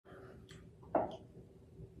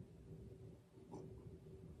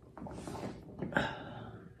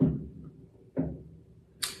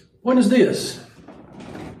Buenos dias.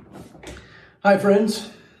 Hi friends.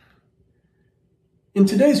 In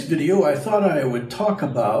today's video, I thought I would talk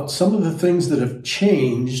about some of the things that have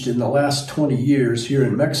changed in the last 20 years here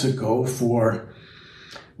in Mexico for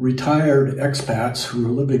retired expats who are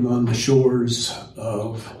living on the shores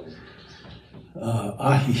of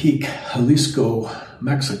Ajijic, Jalisco,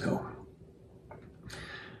 Mexico.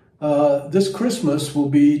 This Christmas will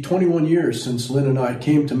be 21 years since Lynn and I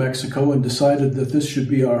came to Mexico and decided that this should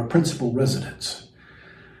be our principal residence.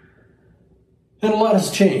 And a lot has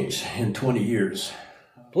changed in 20 years.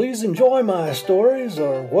 Please enjoy my stories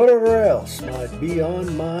or whatever else might be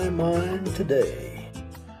on my mind today.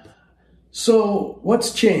 So,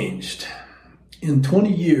 what's changed in 20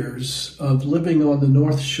 years of living on the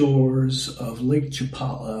north shores of Lake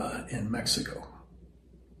Chapala in Mexico?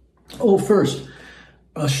 Oh, first,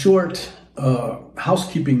 a short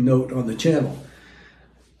housekeeping note on the channel.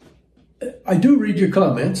 I do read your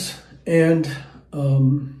comments, and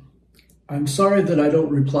I'm sorry that I don't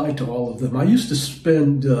reply to all of them. I used to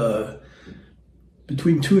spend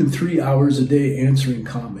between 2 and 3 hours a day answering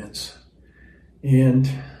comments, and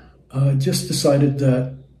just decided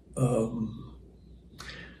that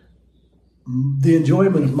the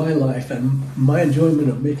enjoyment of my life and my enjoyment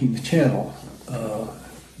of making the channel,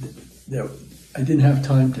 I didn't have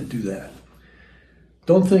time to do that.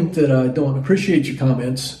 Don't think that I don't appreciate your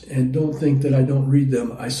comments, and don't think that I don't read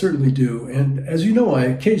them. I certainly do. And as you know, I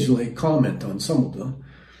occasionally comment on some of them,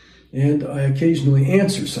 and I occasionally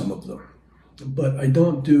answer some of them. But I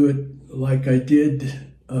don't do it like I did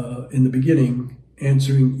in the beginning,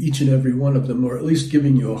 answering each and every one of them, or at least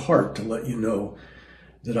giving you a heart to let you know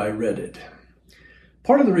that I read it.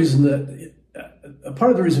 Part of the reason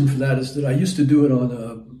for that is that I used to do it on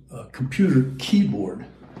a computer keyboard,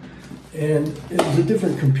 and it was a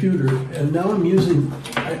different computer, and now I'm using,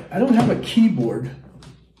 I don't have a keyboard.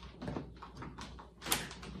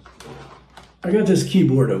 I got this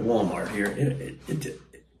keyboard at Walmart here.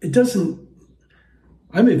 It doesn't,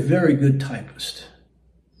 I'm a very good typist.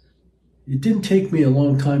 It didn't take me a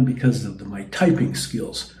long time because of my typing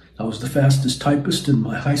skills. I was the fastest typist in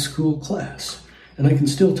my high school class, and I can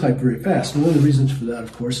still type very fast. And one of the reasons for that,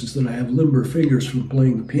 of course, is that I have limber fingers from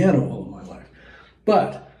playing the piano all of my life.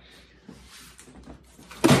 But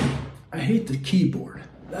I hate the keyboard.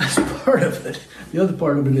 That's part of it. The other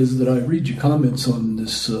part of it is that I read your comments on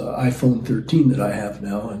this iPhone 13 that I have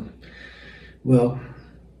now, and, well,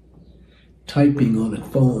 typing on a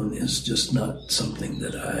phone is just not something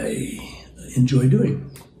that I enjoy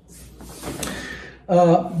doing.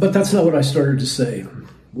 But that's not what I started to say.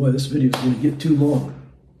 Boy, this video is going to get too long.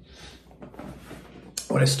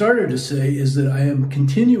 What I started to say is that I am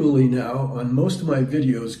continually now, on most of my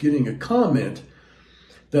videos, getting a comment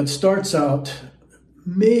that starts out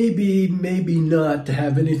maybe not to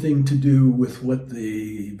have anything to do with what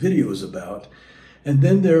the video is about. And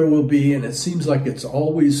then there will be, and it seems like it's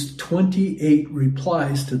always 28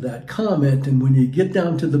 replies to that comment. And when you get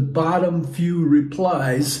down to the bottom few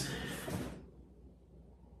replies,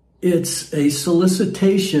 it's a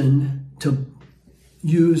solicitation to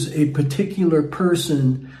use a particular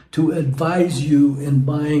person to advise you in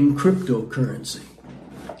buying cryptocurrency.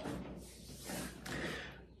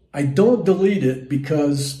 I don't delete it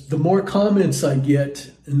because the more comments I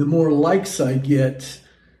get and the more likes I get,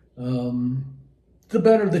 the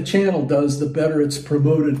better the channel does, the better it's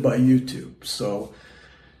promoted by YouTube. So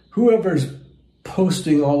whoever's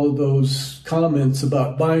posting all of those comments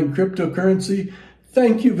about buying cryptocurrency,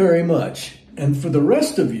 thank you very much. And for the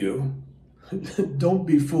rest of you, don't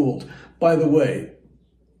be fooled. By the way,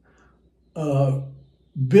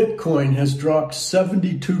 Bitcoin has dropped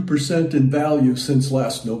 72% in value since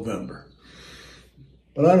last November.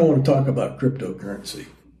 But I don't want to talk about cryptocurrency.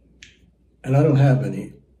 And I don't have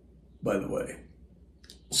any, by the way.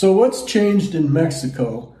 So what's changed in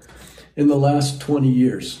Mexico in the last 20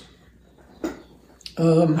 years?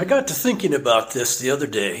 I got to thinking about this the other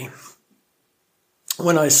day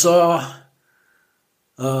when I saw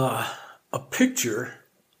a picture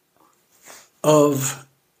of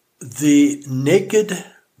the naked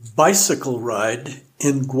bicycle ride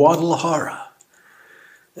in Guadalajara.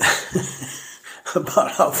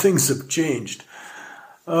 About how things have changed.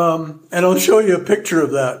 And I'll show you a picture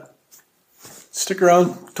of that. Stick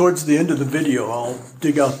around towards the end of the video. I'll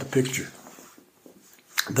dig out the picture.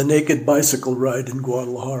 The naked bicycle ride in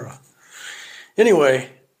Guadalajara.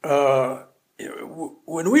 Anyway,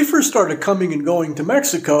 when we first started coming and going to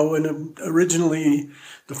Mexico, and originally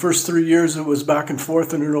the first 3 years it was back and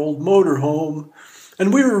forth in an old motorhome,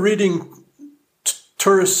 and we were reading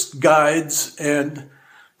tourist guides and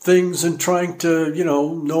things and trying to,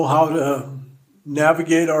 know how to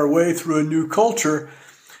navigate our way through a new culture.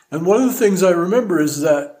 And one of the things I remember is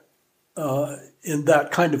that in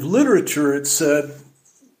that kind of literature, it said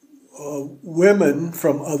women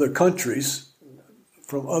from other countries,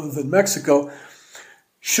 from other than Mexico,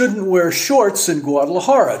 shouldn't wear shorts in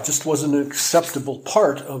Guadalajara. It just wasn't an acceptable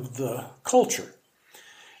part of the culture.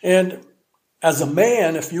 And as a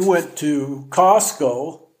man, if you went to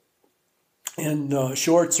Costco in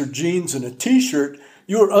shorts or jeans and a t-shirt,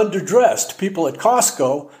 you were underdressed. People at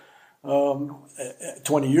Costco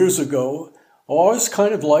 20 years ago always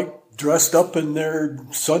kind of like dressed up in their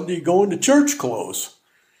Sunday going to church clothes.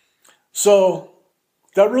 So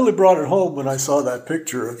that really brought it home when I saw that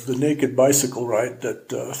picture of the naked bicycle ride, that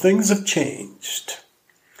things have changed.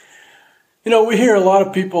 You know, we hear a lot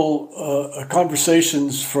of people,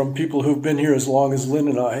 conversations from people who've been here as long as Lynn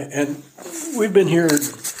and I, and we've been here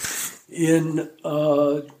in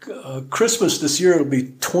Christmas this year. It'll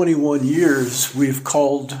be 21 years. We've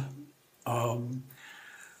called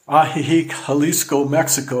Ajijic, Jalisco,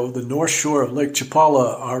 Mexico, the north shore of Lake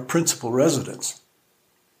Chapala, our principal residence.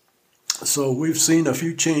 So we've seen a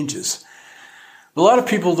few changes. A lot of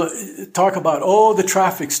people talk about, oh, the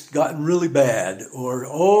traffic's gotten really bad, or,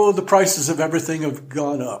 oh, the prices of everything have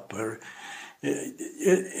gone up. And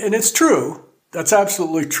it's true. That's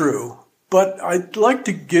absolutely true. But I'd like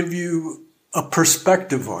to give you a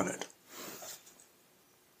perspective on it.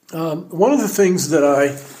 One of the things that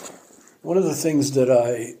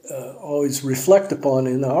I always reflect upon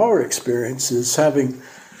in our experience is having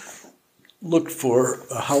looked for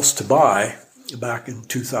a house to buy back in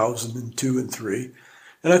 2002 and 3.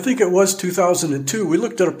 And I think it was 2002. We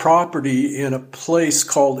looked at a property in a place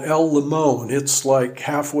called El Limon. It's like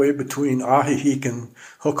halfway between Ajijic and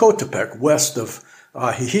Jocotepec, west of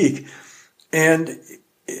Ajijic. And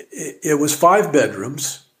it was 5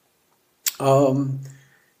 bedrooms. And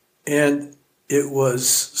it was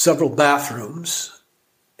several bathrooms.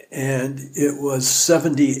 And it was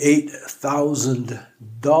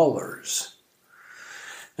 $78,000.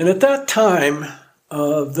 And at that time,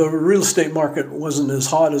 the real estate market wasn't as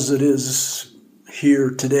hot as it is here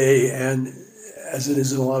today and as it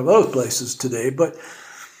is in a lot of other places today. But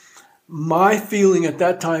my feeling at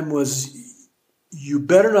that time was you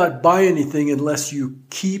better not buy anything unless you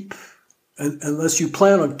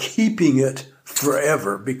plan on keeping it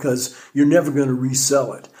forever, because you're never going to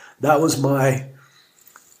resell it. That was my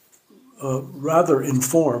rather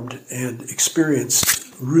informed and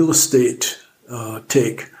experienced real estate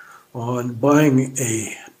take on buying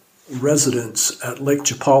a residence at Lake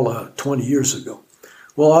Chapala 20 years ago.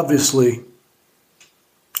 Well, obviously,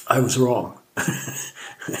 I was wrong.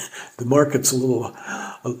 The market's a little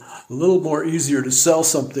more easier to sell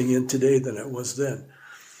something in today than it was then.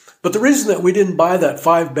 But the reason that we didn't buy that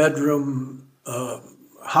 5-bedroom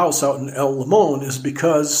house out in El Limon is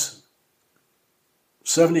because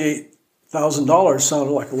 $78,000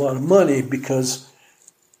 sounded like a lot of money, because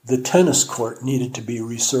the tennis court needed to be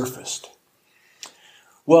resurfaced.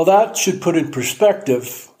 Well, that should put in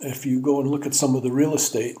perspective if you go and look at some of the real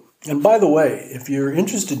estate. And by the way, if you're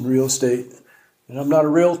interested in real estate, and I'm not a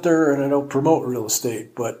realtor and I don't promote real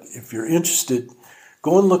estate, but if you're interested,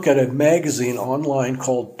 go and look at a magazine online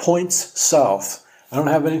called Points South. I don't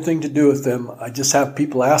have anything to do with them. I just have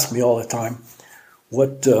people ask me all the time,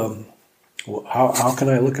 how can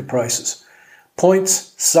I look at prices?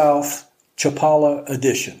 Points South Chapala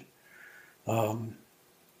edition.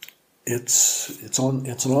 It's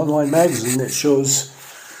an online magazine that shows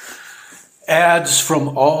ads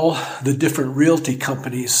from all the different realty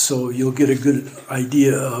companies, so you'll get a good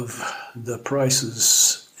idea of the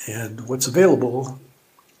prices and what's available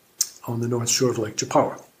on the north shore of Lake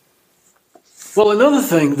Chapala. Well, another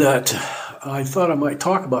thing that I thought I might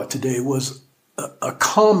talk about today was a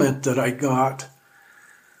comment that I got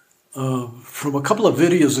from a couple of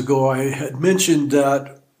videos ago. I had mentioned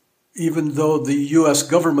that even though the U.S.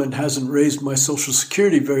 government hasn't raised my Social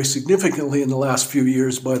Security very significantly in the last few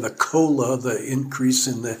years by the COLA, the increase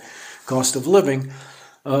in the cost of living,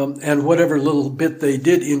 and whatever little bit they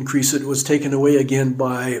did increase, it was taken away again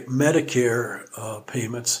by Medicare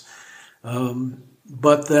payments,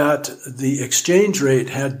 but that the exchange rate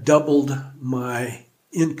had doubled my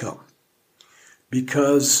income.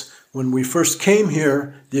 Because when we first came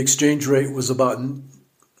here, the exchange rate was about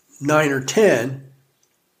 9 or 10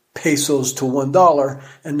 pesos to $1,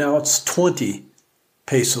 and now it's 20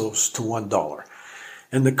 pesos to $1.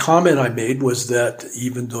 And the comment I made was that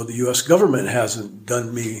even though the U.S. government hasn't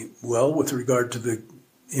done me well with regard to the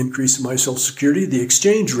increase in my Social Security, the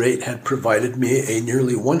exchange rate had provided me a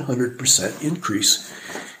nearly 100% increase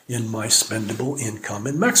in my spendable income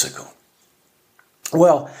in Mexico.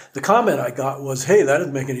 Well, the comment I got was, hey, that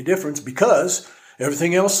doesn't make any difference because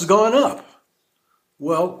everything else has gone up.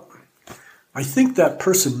 Well, I think that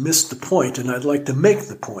person missed the point, and I'd like to make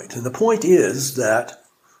the point. And the point is that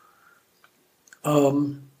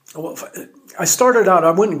I started out,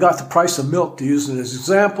 I went and got the price of milk to use it as an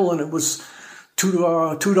example, and it was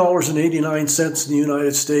 $2.89 in the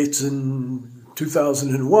United States in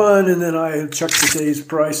 2001, and then I checked today's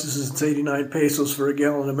prices, it's 89 pesos for a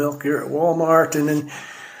gallon of milk here at Walmart, and then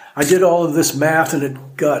I did all of this math, and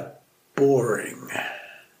it got boring.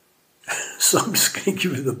 So I'm just going to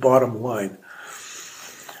give you the bottom line.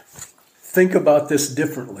 Think about this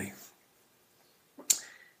differently.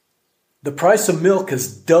 The price of milk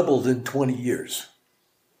has doubled in 20 years,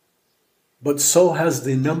 but so has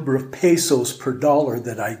the number of pesos per dollar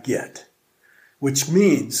that I get, which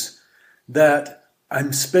means that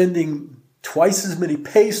I'm spending twice as many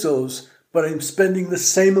pesos, but I'm spending the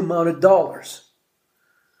same amount of dollars,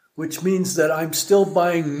 which means that I'm still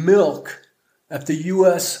buying milk at the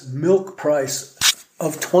U.S. milk price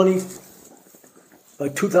of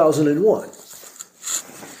 2001.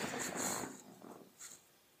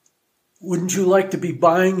 Wouldn't you like to be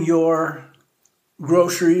buying your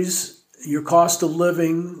groceries, your cost of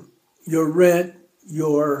living, your rent,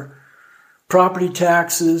 your property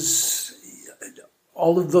taxes,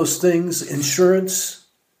 all of those things, insurance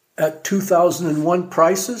at 2001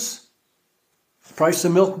 prices? The price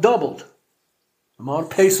of milk doubled. The amount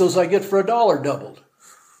of pesos I get for a dollar doubled.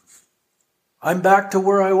 I'm back to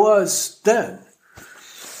where I was then.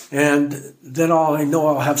 And then I know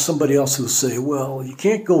I'll have somebody else who'll say, well, you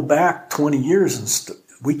can't go back 20 years.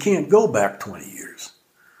 We can't go back 20 years.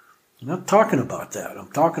 I'm not talking about that.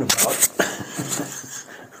 I'm talking about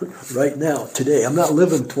right now, today. I'm not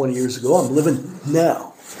living 20 years ago. I'm living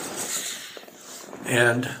now.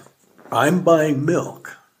 And I'm buying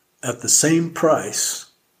milk at the same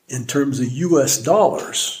price in terms of U.S.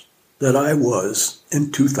 dollars that I was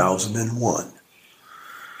in 2001.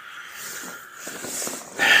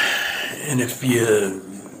 And if you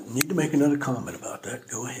need to make another comment about that,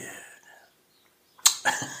 go ahead.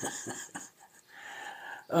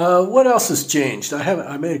 What else has changed?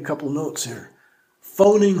 I made a couple notes here.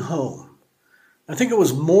 Phoning home. I think it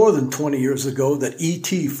was more than 20 years ago that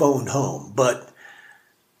E.T. phoned home. But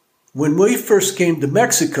when we first came to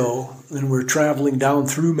Mexico, and we're traveling down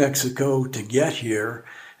through Mexico to get here,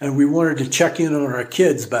 and we wanted to check in on our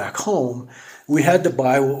kids back home, we had to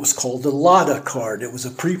buy what was called a LADA card. It was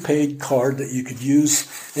a prepaid card that you could use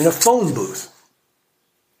in a phone booth.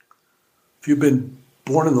 If you've been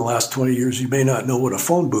born in the last 20 years, you may not know what a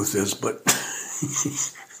phone booth is, but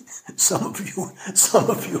some of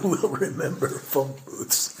you will remember phone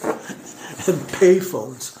booths and pay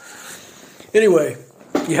phones. Anyway,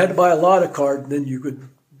 you had to buy a LADA card, and then you could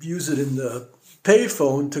use it in the pay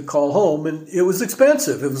phone to call home, and it was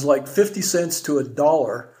expensive. It was like 50 cents to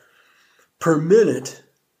 $1 per minute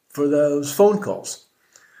for those phone calls.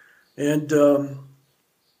 And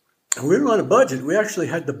we were on a budget. We actually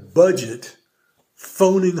had to budget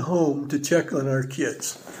phoning home to check on our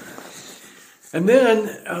kids. And then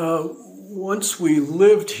once we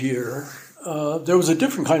lived here, there was a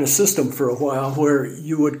different kind of system for a while where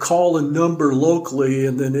you would call a number locally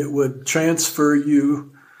and then it would transfer you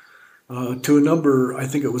to a number, I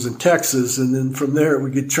think it was in Texas, and then from there it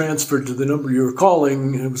would get transferred to the number you were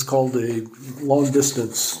calling. It was called a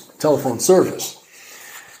long-distance telephone service.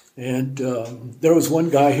 And there was one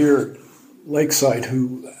guy here at Lakeside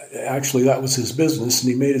who actually that was his business,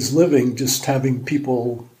 and he made his living just having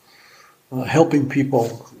people, helping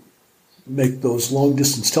people make those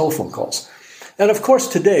long-distance telephone calls. And of course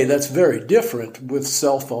today that's very different with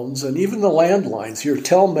cell phones and even the landlines here,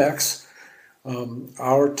 Telmex.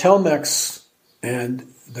 Our Telmex, and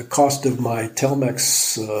the cost of my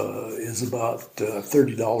Telmex is about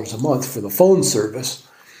 $30 a month for the phone service.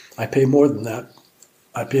 I pay more than that.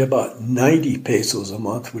 I pay about 90 pesos a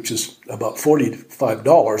month, which is about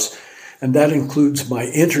 $45, and that includes my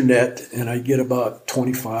internet, and I get about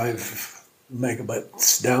 25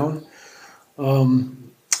 megabytes down.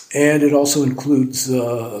 And it also includes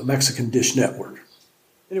Mexican Dish Network.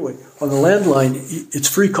 Anyway, on the landline, it's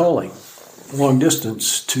free calling long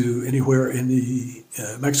distance to anywhere in the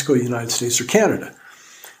Mexico, United States, or Canada,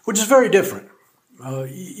 which is very different.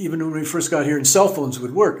 Even when we first got here and cell phones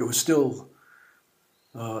would work, it was still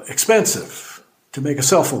expensive to make a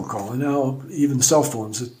cell phone call. And now even cell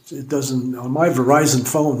phones, it doesn't, on my Verizon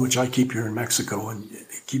phone, which I keep here in Mexico and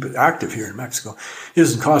keep it active here in Mexico, it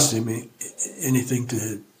isn't costing me anything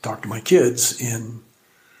to talk to my kids in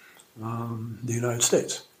the United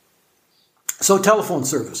States. So telephone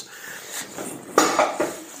service.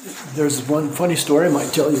 there's one funny story I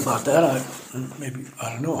might tell you about that. I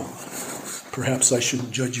don't know. Perhaps I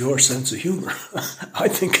shouldn't judge your sense of humor. I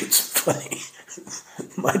think it's funny.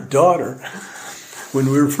 My daughter, when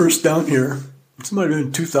we were first down here, this might have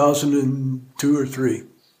been 2002 or 3,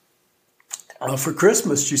 for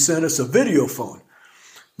Christmas, she sent us a video phone.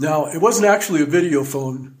 Now, it wasn't actually a video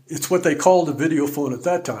phone. It's what they called a video phone at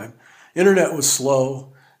that time. Internet was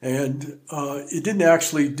slow, and it didn't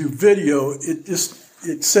actually do video.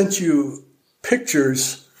 It sent you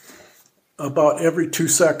pictures about every 2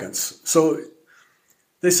 seconds. So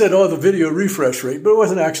they said, oh, the video refresh rate, but it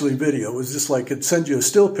wasn't actually video. It was just like it'd send you a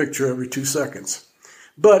still picture every 2 seconds.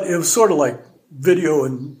 But it was sort of like video,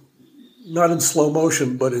 and not in slow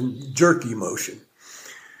motion, but in jerky motion.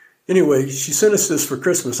 Anyway, she sent us this for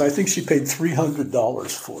Christmas. I think she paid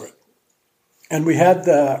 $300 for it. And we had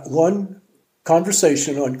that one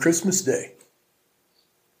conversation on Christmas Day.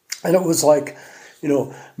 And it was like,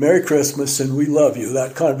 Merry Christmas and we love you,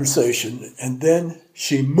 that conversation. And then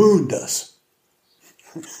she mooned us.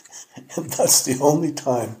 And that's the only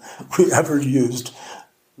time we ever used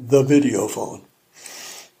the video phone.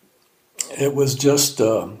 It was just,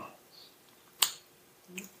 anyway,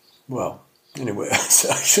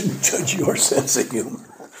 I shouldn't judge your sense of humor.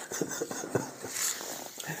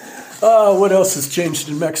 What else has changed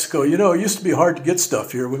in Mexico? It used to be hard to get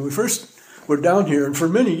stuff here. When we first were down here, and for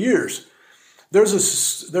many years, there's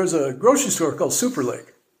a grocery store called Super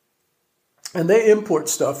Lake. And they import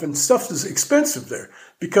stuff, and stuff is expensive there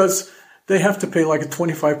because they have to pay like a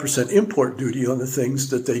 25% import duty on the things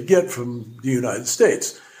that they get from the United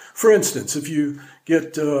States. For instance, if you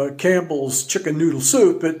get Campbell's chicken noodle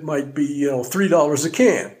soup, it might be $3 a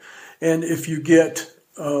can. And if you get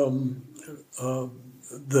the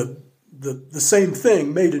same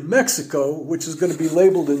thing made in Mexico, which is going to be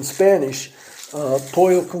labeled in Spanish,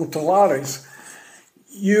 pollo con tamales,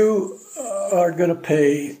 you are going to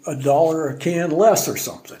pay $1 a can less or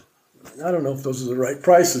something. I don't know if those are the right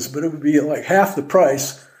prices, but it would be like half the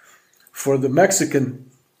price for the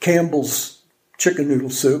Mexican Campbell's chicken noodle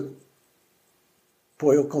soup,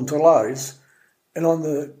 pollo con tamales, and on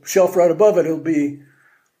the shelf right above it, it'll be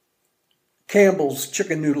Campbell's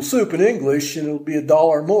chicken noodle soup in English, and it'll be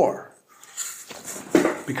 $1 more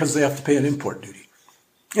because they have to pay an import duty.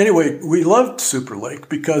 Anyway, we loved Super Lake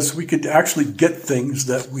because we could actually get things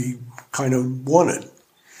that we kind of wanted.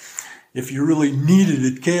 If you really needed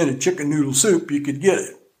a can of chicken noodle soup, you could get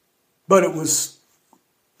it. But it was,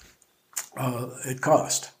 it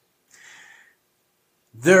cost.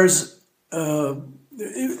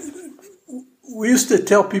 We used to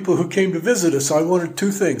tell people who came to visit us, I wanted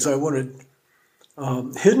 2 things. I wanted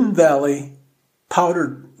Hidden Valley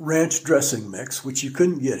powdered ranch dressing mix, which you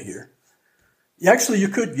couldn't get here. Actually, you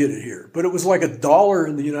could get it here, but it was like $1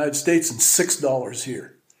 in the United States and $6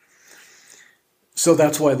 here. So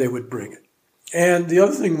that's why they would bring it. And the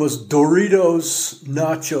other thing was Doritos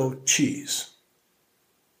nacho cheese.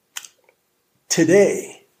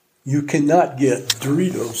 Today, you cannot get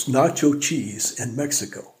Doritos nacho cheese in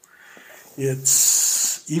Mexico.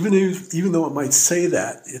 It's even though it might say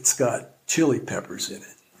that, it's got chili peppers in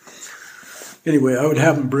it. Anyway, I would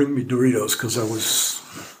have them bring me Doritos because I was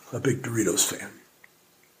a big Doritos fan.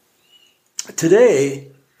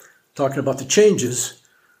 Today, talking about the changes,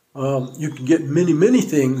 you can get many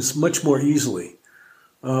things much more easily.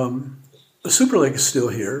 The Super Lake is still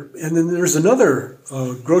here, and then there's another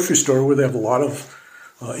grocery store where they have a lot of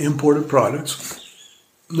imported products,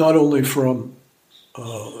 not only from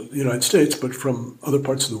the United States, but from other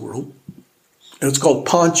parts of the world. And it's called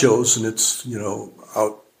Ponchos, and it's,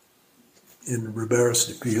 out in Riberas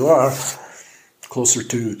de Pilar, closer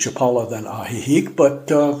to Chapala than Ajijic, but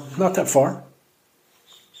not that far.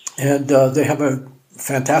 And they have a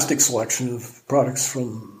fantastic selection of products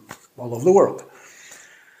from all over the world.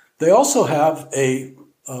 They also have a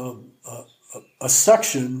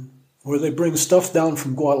section where they bring stuff down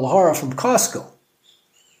from Guadalajara from Costco.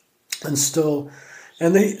 And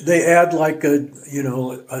they add like a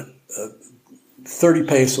 30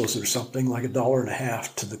 pesos or something, like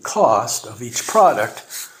 $1.50 to the cost of each product.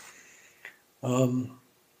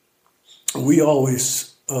 We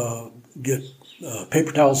always get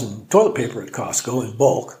paper towels and toilet paper at Costco in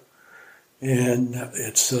bulk. And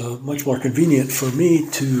it's much more convenient for me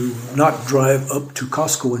to not drive up to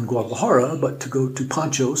Costco in Guadalajara, but to go to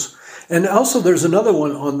Ponchos. And also there's another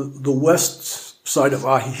one on the west side of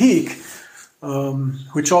Ajijic,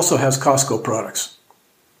 which also has Costco products.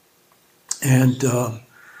 And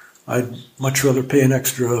I'd much rather pay an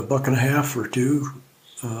extra $1.50 or $2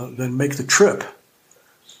 than make the trip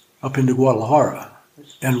up into Guadalajara.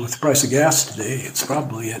 And with the price of gas today, it's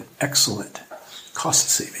probably an excellent cost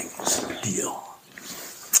savings deal.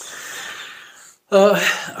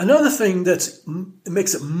 Another thing that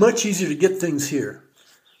makes it much easier to get things here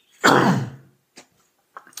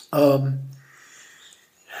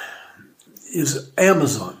is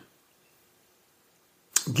Amazon.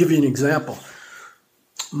 I'll give you an example.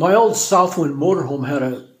 My old Southwind motorhome had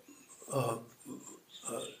a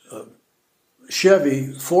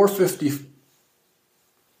Chevy 450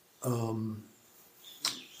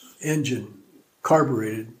 engine,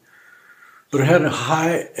 carbureted, but it had a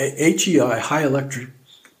high HEI, high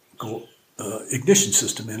electrical ignition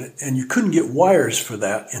system in it, and you couldn't get wires for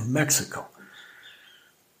that in Mexico.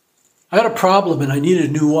 I had a problem and I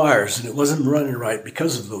needed new wires, and it wasn't running right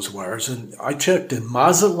because of those wires. And I checked in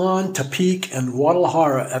Mazatlan, Tepic, and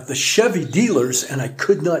Guadalajara at the Chevy dealers, and I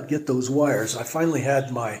could not get those wires. I finally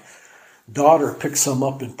had my daughter pick some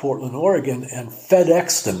up in Portland, Oregon, and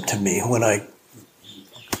FedExed them to me when I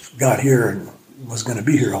got here and was going to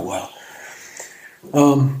be here a while.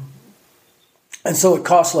 And so it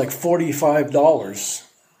cost like $45.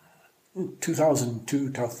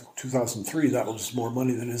 2002, 2003, that was more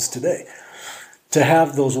money than it is today, to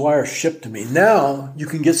have those wires shipped to me. Now you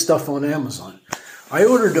can get stuff on Amazon. I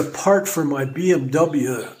ordered a part for my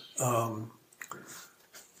BMW.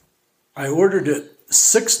 I ordered it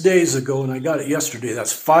 6 days ago and I got it yesterday.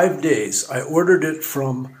 That's 5 days. I ordered it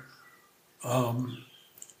from a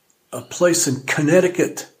place in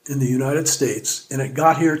Connecticut in the United States, and it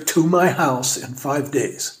got here to my house in 5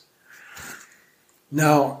 days.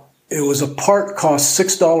 Now, it was a part cost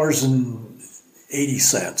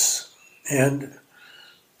 $6.80, and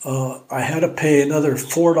I had to pay another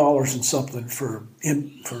 $4 and something for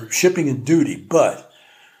shipping and duty, but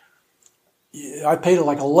I paid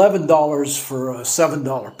like $11 for a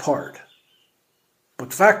 $7 part.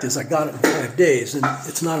 But the fact is, I got it in 5 days, and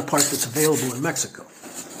it's not a part that's available in Mexico.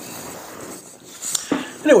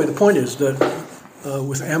 Anyway, the point is that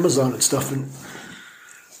with Amazon and stuff, and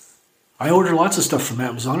I order lots of stuff from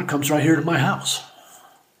Amazon. It comes right here to my house.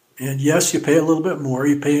 And yes, you pay a little bit more.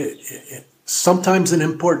 You pay sometimes an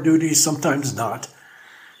import duty, sometimes not.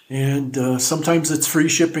 And sometimes it's free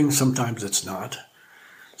shipping, sometimes it's not.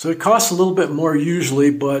 So it costs a little bit more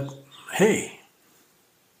usually, but hey,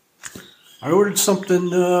 I ordered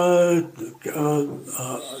something, it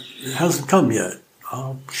hasn't come yet.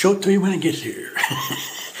 I'll show it to you when it gets here.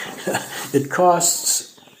 It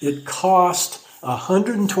cost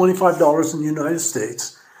 $125 in the United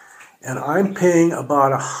States, and I'm paying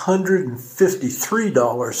about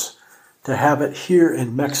 $153 to have it here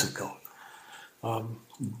in Mexico.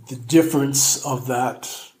 The difference of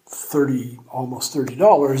that almost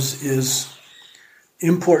 $30 is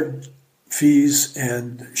import fees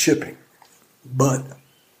and shipping. But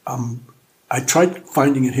I tried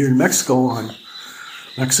finding it here in Mexico on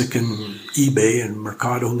Mexican eBay and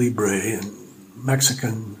Mercado Libre and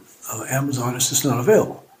Mexican Amazon. It's just not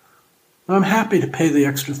available. And I'm happy to pay the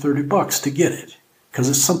extra $30 to get it because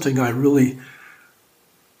it's something I really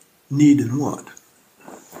need and want.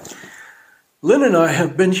 Lynn and I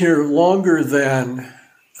have been here longer than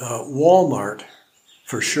Walmart,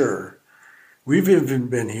 for sure. We've even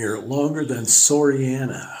been here longer than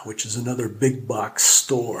Soriana, which is another big box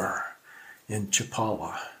store in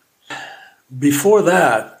Chapala. Before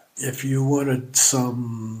that, if you wanted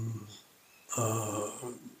some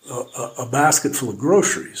a basket full of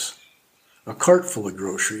groceries, a cart full of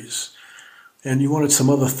groceries, and you wanted some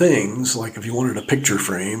other things, like if you wanted a picture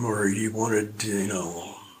frame or you wanted,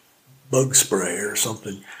 bug spray or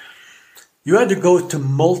something, you had to go to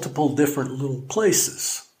multiple different little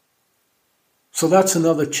places. So that's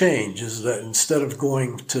another change, is that instead of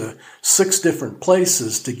going to 6 different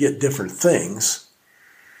places to get different things,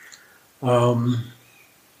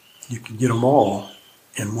 you can get them all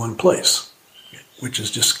in one place, which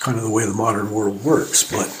is just kind of the way the modern world works.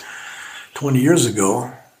 But 20 years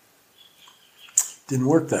ago, it didn't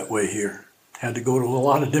work that way here. Had to go to a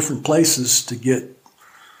lot of different places to get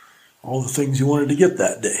all the things you wanted to get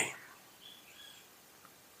that day.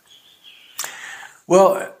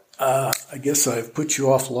 Well, I guess I've put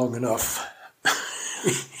you off long enough.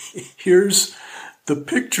 Here's the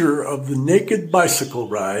picture of the naked bicycle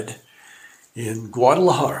ride in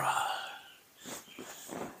Guadalajara.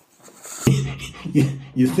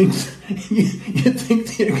 You think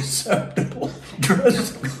the acceptable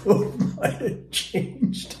dress code might have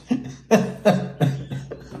changed?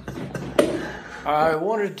 I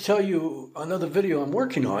wanted to tell you another video I'm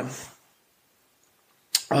working on.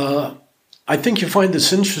 I think you'll find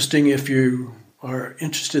this interesting if you are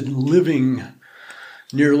interested in living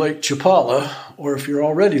near Lake Chapala, or if you're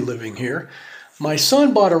already living here. My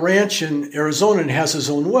son bought a ranch in Arizona and has his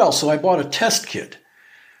own well, so I bought a test kit,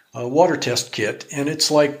 a water test kit, and it's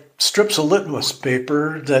like strips of litmus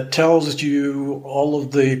paper that tells you all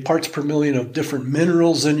of the parts per million of different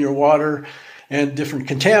minerals in your water and different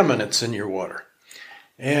contaminants in your water.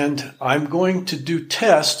 And I'm going to do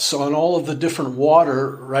tests on all of the different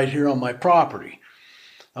water right here on my property.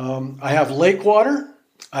 I have lake water,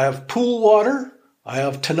 I have pool water, I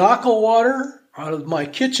have Monaco water out of my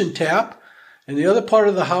kitchen tap, and the other part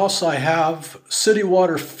of the house I have city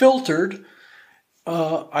water filtered.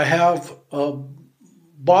 I have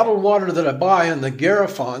bottled water that I buy in the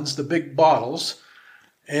Garrafons, the big bottles,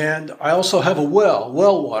 and I also have a well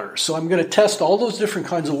water. So I'm going to test all those different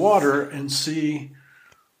kinds of water and see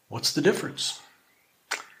what's the difference.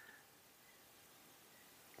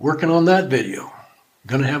 Working on that video.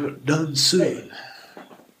 Going to have it done soon.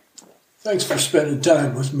 Thanks for spending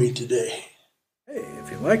time with me today. Hey,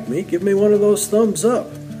 if you like me, give me one of those thumbs up.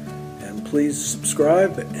 And please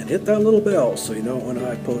subscribe and hit that little bell so you know when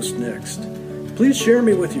I post next. Please share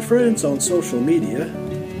me with your friends on social media.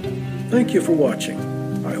 Thank you for watching.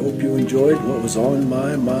 I hope you enjoyed what was on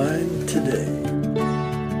my mind today.